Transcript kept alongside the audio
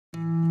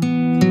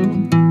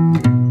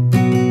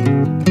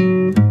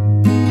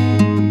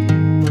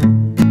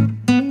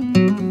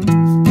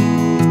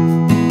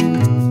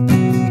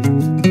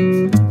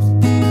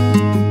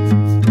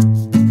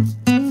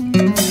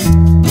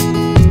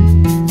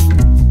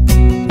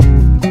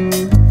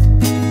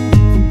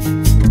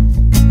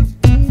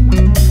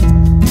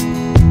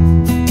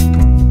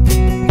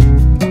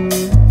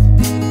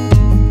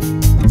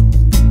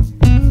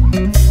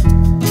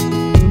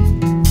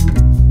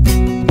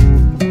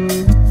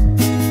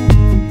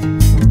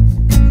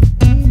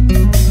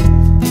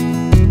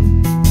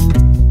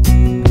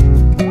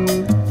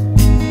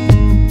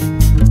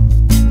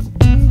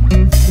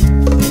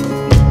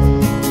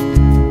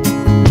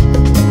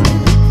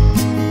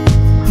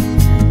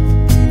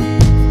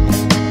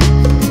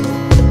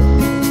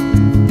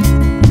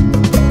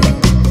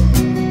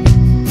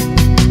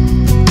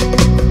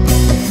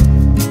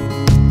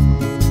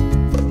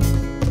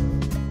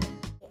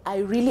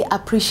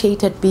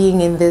appreciated being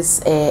in this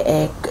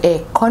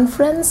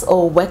conference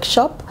or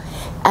workshop.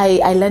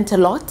 I learned a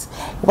lot.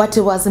 What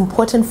was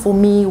important for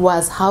me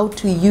was how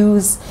to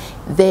use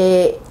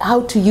the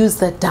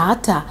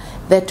data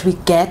that we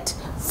get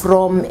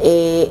from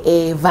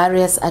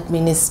various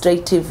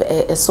administrative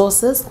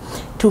sources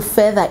to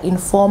further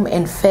inform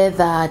and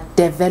further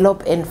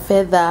develop and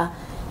further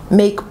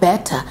make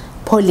better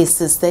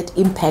policies that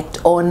impact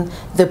on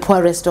the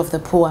poorest of the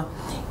poor.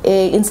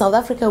 In South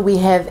Africa, we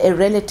have a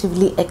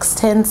relatively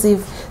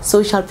extensive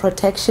social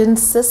protection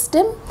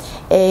system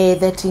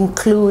that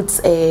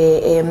includes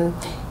a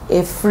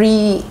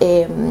free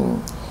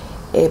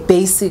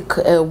basic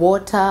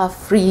water,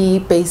 free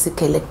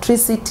basic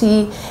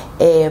electricity,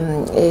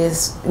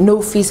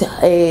 no fees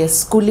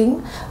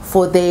schooling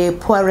for the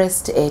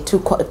poorest 3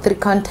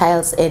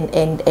 quintiles,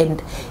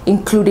 and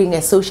including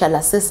a social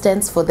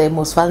assistance for the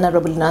most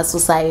vulnerable in our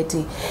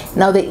society.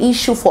 Now the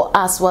issue for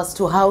us was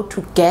how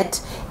to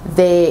get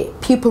the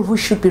people who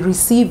should be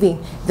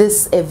receiving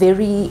this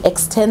very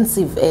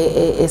extensive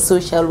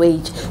social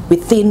wage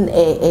within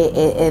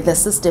the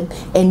system,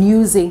 and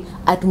using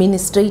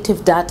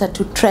administrative data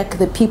to track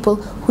the people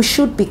who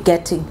should be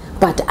getting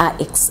but are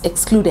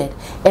excluded.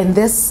 And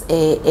this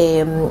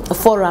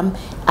forum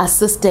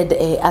assisted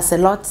us a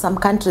lot. Some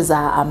countries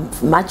are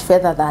much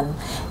further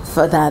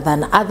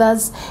than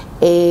others,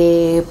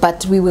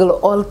 but we will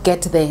all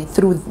get there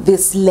through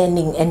this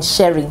learning and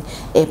sharing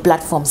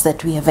platforms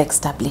that we have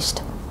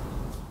established.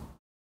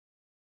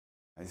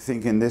 I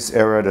think in this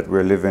era that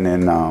we're living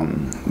in,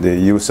 the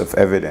use of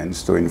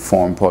evidence to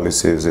inform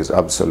policies is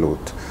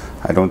absolute.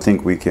 I don't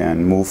think we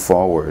can move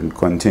forward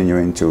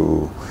continuing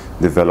to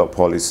develop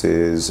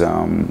policies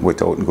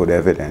without good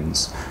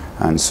evidence.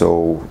 And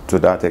so to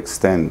that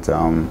extent,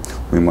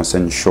 we must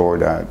ensure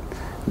that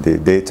the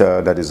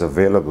data that is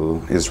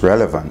available is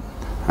relevant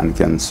and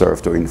can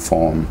serve to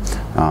inform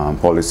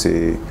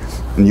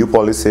new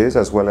policies,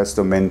 as well as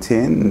to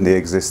maintain the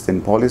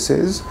existing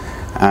policies,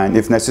 and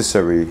if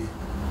necessary,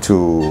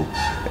 to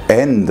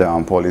end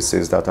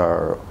policies that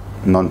are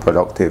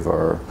non-productive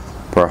or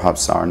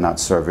perhaps are not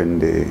serving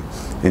the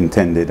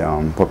intended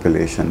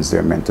populations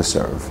they're meant to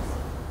serve.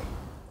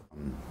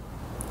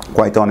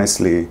 Quite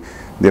honestly,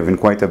 there have been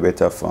quite a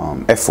bit of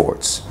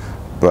efforts,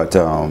 but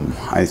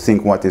I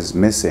think what is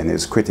missing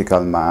is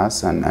critical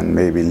mass and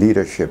maybe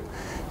leadership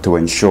to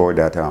ensure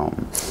that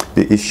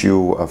the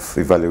issue of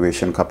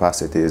evaluation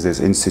capacities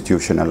is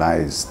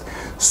institutionalized,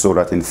 so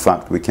that in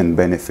fact we can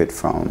benefit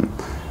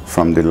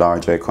from the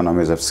larger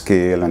economies of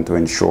scale, and to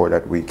ensure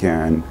that we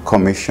can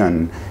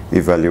commission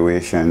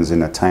evaluations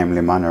in a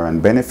timely manner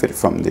and benefit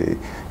from the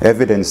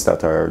evidence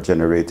that are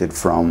generated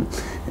from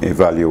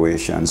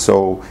evaluation.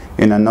 So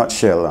in a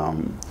nutshell,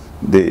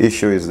 the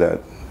issue is that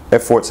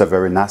efforts are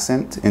very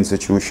nascent.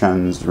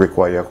 Institutions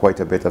require quite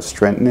a bit of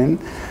strengthening,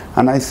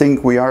 and I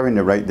think we are in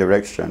the right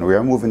direction. We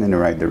are moving in the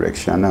right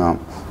direction.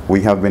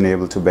 We have been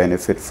able to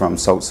benefit from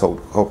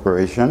South-South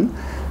cooperation,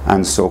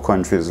 and so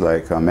countries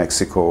like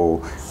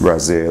Mexico,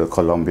 Brazil,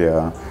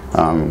 Colombia,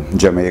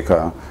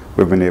 Jamaica,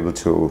 we've been able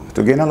to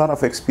gain a lot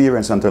of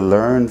experience and to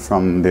learn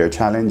from their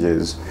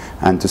challenges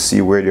and to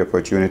see where the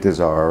opportunities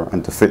are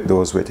and to fit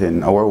those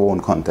within our own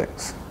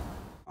context.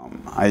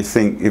 I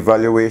think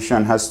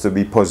evaluation has to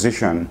be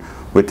positioned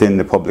within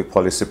the public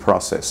policy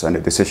process and the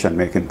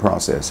decision-making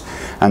process.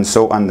 And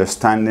so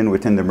understanding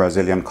within the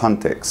Brazilian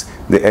context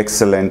the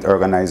excellent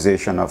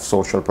organization of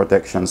social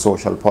protection,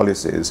 social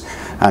policies,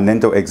 and then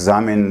to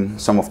examine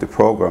some of the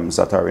programs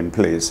that are in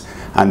place,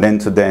 and then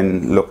to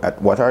look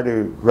at what are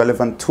the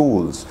relevant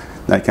tools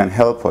that can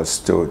help us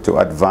to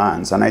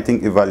advance. And I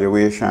think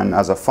evaluation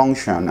as a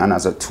function and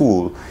as a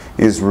tool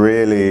is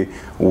really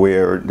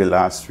where the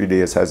last 3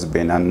 days has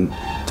been, and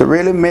to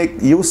really make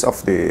use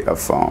of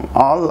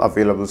all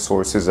available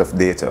sources of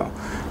data,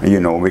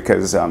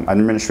 because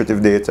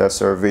administrative data,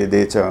 survey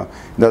data,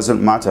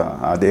 doesn't matter.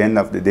 At the end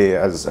of the day,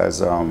 as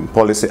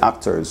policy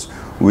actors,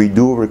 we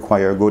do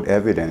require good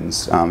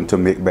evidence to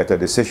make better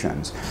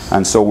decisions.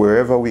 And so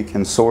wherever we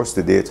can source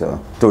the data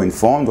to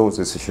inform those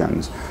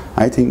decisions,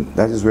 I think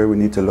that is where we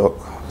need to look.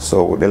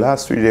 So the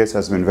last 3 days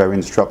has been very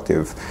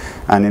instructive.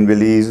 And in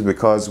Belize,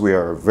 because we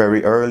are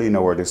very early in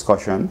our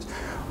discussions,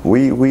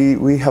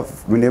 we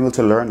have been able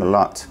to learn a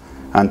lot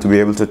and to be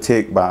able to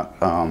take back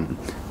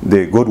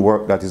the good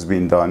work that is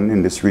being done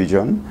in this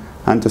region,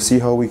 and to see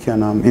how we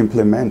can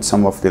implement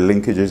some of the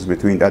linkages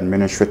between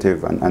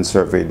administrative and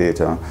survey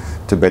data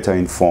to better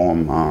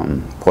inform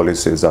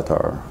policies that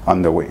are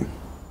underway.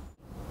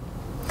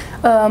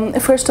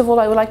 First of all,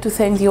 I would like to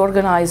thank the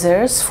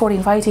organizers for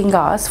inviting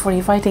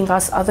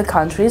us other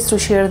countries to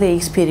share their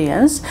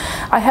experience.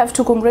 I have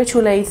to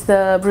congratulate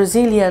the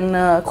Brazilian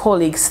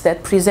colleagues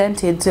that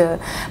presented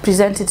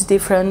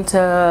different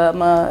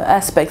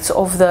aspects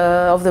of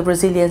the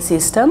Brazilian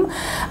system.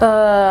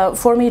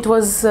 For me, it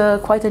was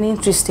quite an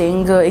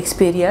interesting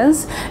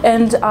experience,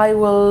 and I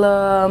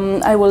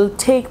will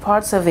take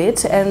parts of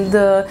it and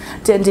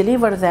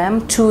deliver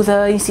them to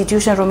the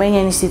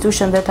Romanian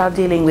institution that are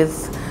dealing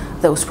with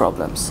those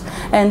problems.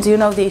 And you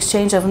know, the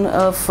exchange of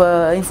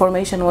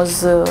information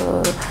was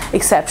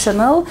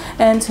exceptional,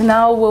 and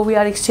now we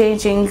are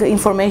exchanging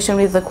information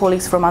with the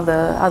colleagues from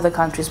other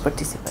countries'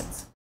 participants.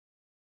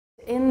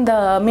 In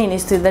the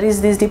ministry, there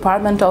is this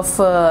department of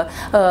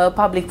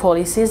public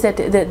policies that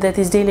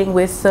is dealing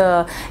with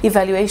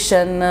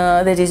evaluation,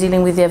 that is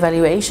dealing with the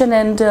evaluation,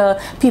 and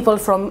people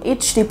from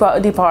each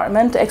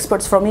department,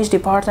 experts from each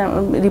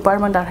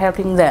department are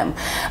helping them.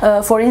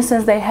 For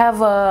instance, they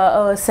have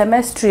a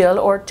semestrial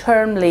or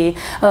termly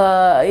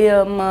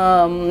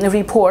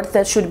report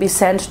that should be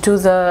sent to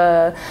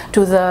the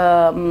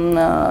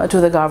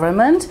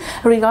government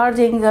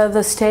regarding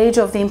the stage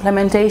of the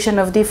implementation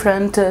of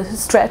different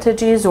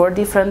strategies or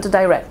different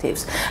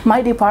directives.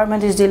 My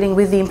department is dealing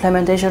with the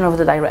implementation of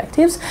the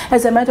directives.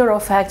 As a matter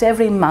of fact,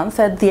 every month,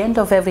 at the end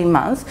of every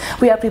month,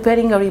 we are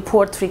preparing a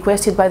report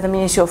requested by the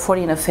Ministry of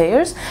Foreign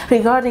Affairs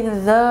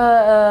regarding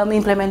the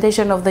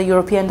implementation of the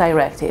European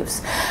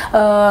directives.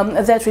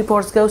 That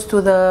report goes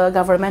to the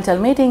governmental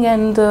meeting,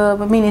 and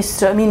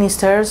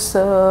ministers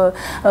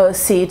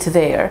see it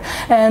there.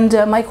 And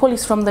my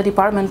colleagues from the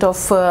Department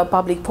of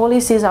Public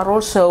Policies are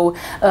also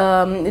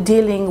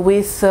dealing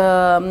with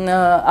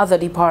other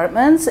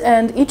departments,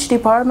 and each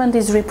department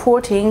is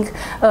reporting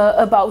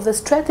about the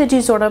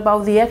strategies or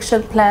about the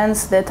action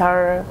plans that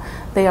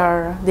they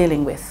are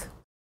dealing with.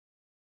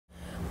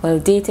 Well,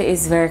 data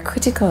is very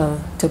critical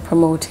to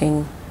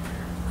promoting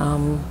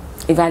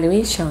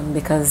evaluation,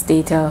 because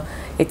data,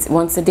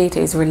 once the data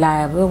is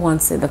reliable,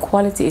 once the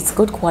quality is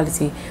good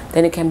quality,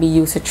 then it can be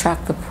used to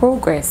track the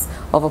progress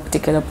of a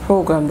particular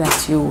program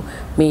that you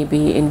may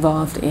be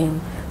involved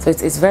in. So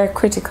it's very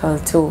critical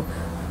to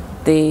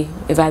the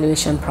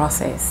evaluation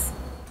process.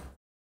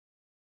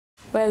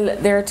 Well,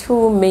 there are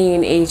two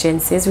main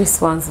agencies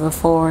responsible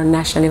for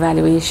national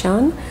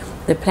evaluation.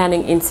 The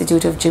Planning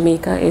Institute of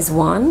Jamaica is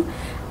one,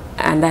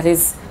 and that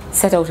is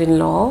set out in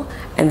law.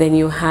 And then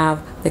you have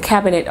the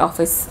Cabinet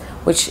Office,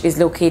 which is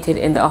located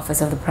in the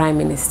Office of the Prime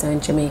Minister in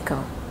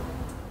Jamaica.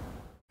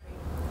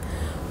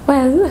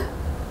 Well,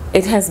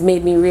 it has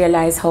made me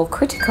realize how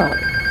critical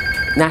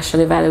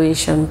national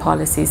evaluation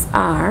policies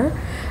are,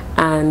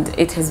 and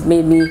it has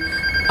made me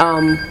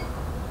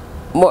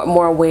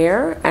more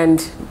aware,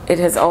 and it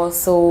has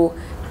also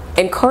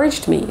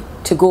encouraged me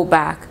to go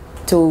back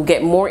to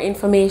get more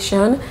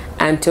information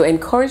and to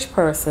encourage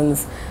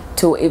persons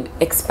to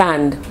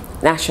expand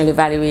national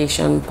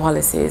evaluation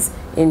policies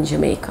in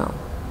Jamaica.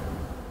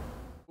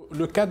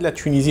 Le cas de la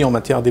Tunisie en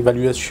matière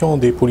d'évaluation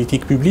des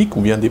politiques publiques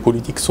ou bien des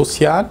politiques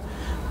sociales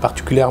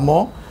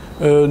particulièrement,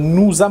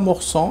 nous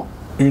amorçons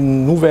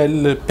une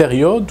nouvelle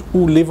période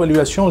où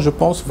l'évaluation, je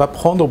pense, va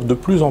prendre de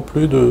plus en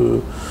plus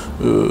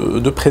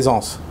de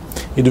présence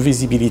et de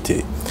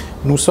visibilité.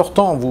 Nous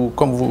sortons,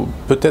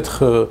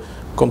 peut-être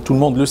comme tout le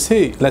monde le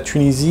sait, la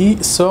Tunisie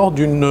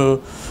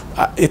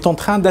est en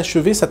train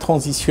d'achever sa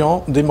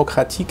transition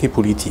démocratique et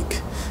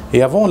politique.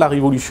 Et avant la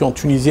révolution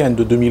tunisienne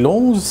de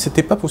 2011, ce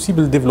n'était pas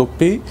possible de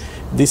développer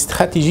des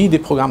stratégies, des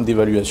programmes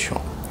d'évaluation,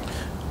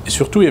 et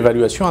surtout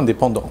évaluation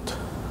indépendante.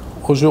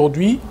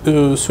 Aujourd'hui,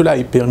 cela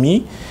est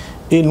permis,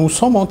 et nous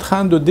sommes en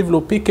train de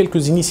développer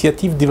quelques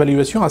initiatives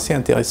d'évaluation assez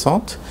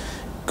intéressantes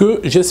que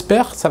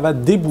j'espère ça va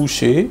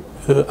déboucher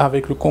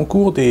avec le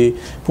concours des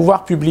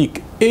pouvoirs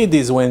publics et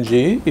des ONG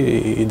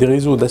et des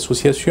réseaux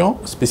d'associations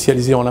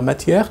spécialisés en la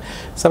matière.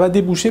 Ça va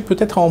déboucher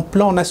peut-être en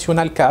plan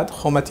national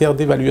cadre en matière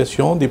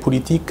d'évaluation des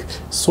politiques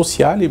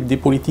sociales et des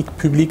politiques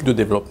publiques de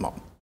développement.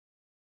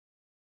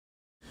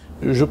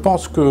 Je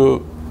pense que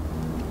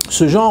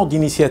ce genre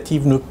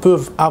d'initiatives ne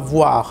peuvent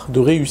avoir de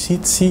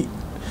réussite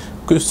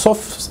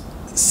sauf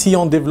si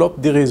on développe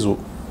des réseaux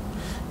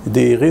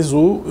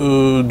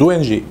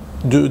d'ONG,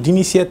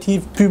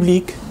 d'initiatives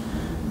publiques,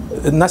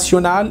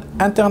 nationales,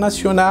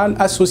 internationales,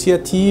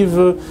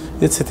 associatives,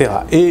 etc.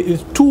 Et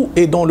tout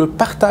est dans le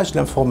partage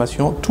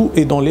d'informations, tout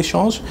est dans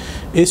l'échange,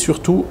 et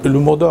surtout le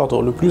mot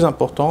d'ordre le plus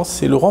important,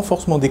 c'est le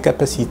renforcement des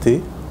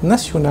capacités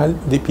nationales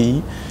des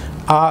pays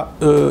à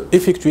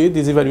effectuer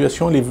des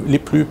évaluations les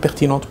plus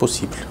pertinentes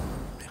possibles.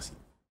 Merci.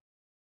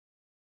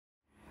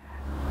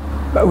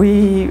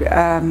 We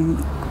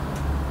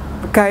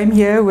came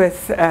here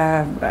with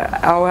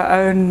our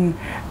own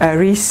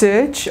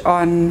research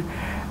on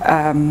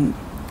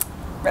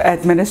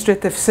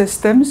administrative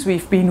systems.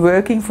 We've been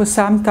working for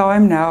some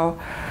time now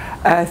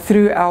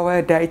through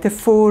our data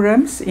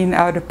forums in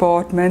our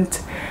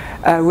department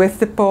with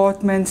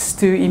departments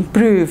to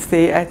improve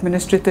their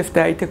administrative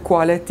data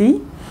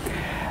quality.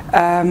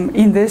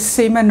 In this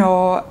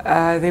seminar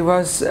there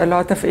was a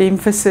lot of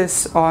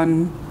emphasis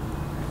on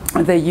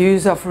the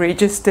use of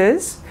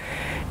registers.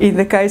 In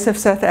the case of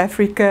South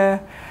Africa,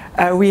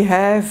 we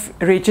have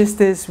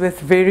registers with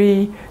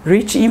very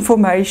rich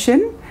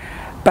information,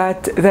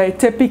 but they're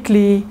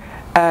typically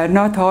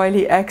not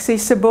highly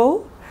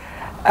accessible.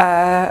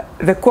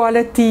 The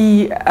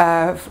quality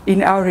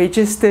in our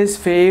registers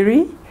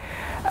vary.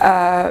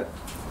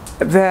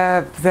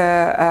 The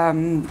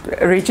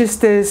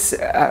registers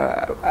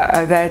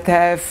that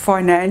have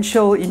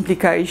financial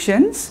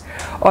implications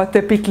are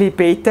typically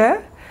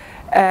better,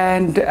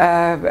 And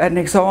an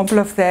example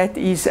of that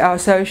is our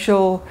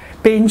social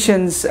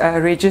pensions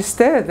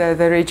register,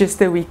 the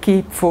register we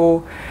keep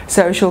for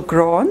social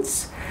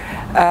grants.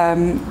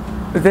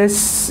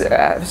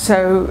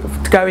 So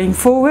going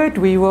forward,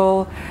 we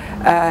will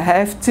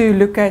have to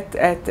look at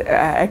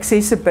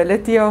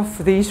accessibility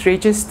of these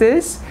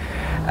registers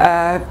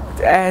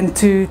and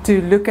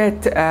to look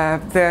at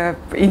the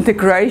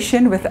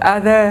integration with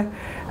other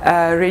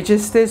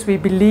registers. We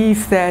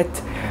believe that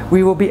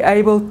we will be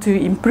able to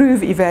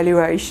improve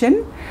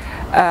evaluation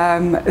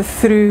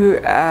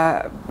through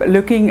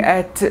looking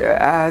at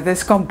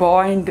this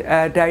combined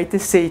data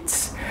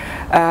sets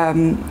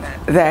and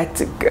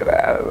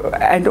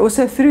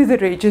also through the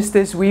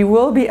registers we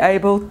will be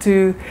able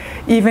to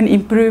even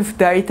improve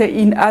data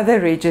in other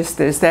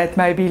registers that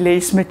may be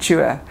less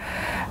mature.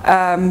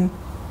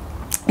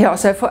 Yeah,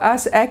 so for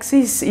us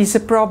access is a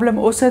problem,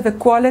 also the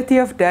quality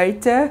of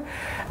data.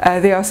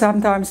 There are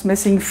sometimes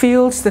missing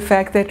fields, the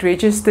fact that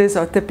registers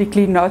are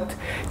typically not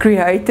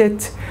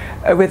created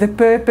with a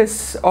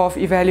purpose of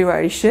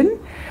evaluation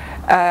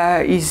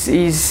is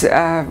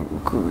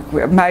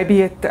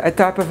maybe a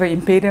type of an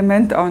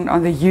impediment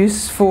on the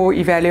use for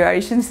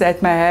evaluations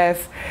that may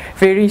have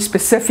very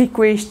specific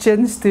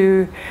questions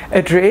to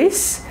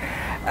address.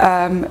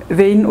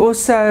 Then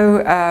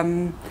also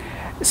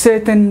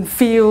certain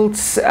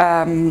fields,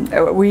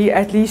 we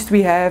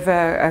have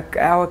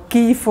our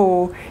key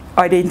for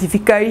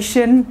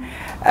identification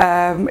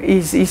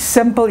is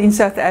simple in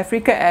South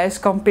Africa as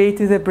compared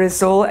to the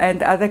Brazil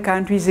and other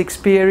countries'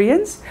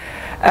 experience.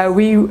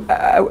 We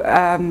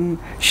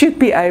should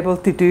be able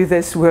to do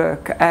this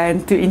work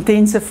and to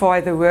intensify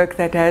the work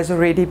that has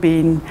already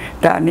been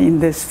done in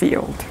this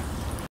field.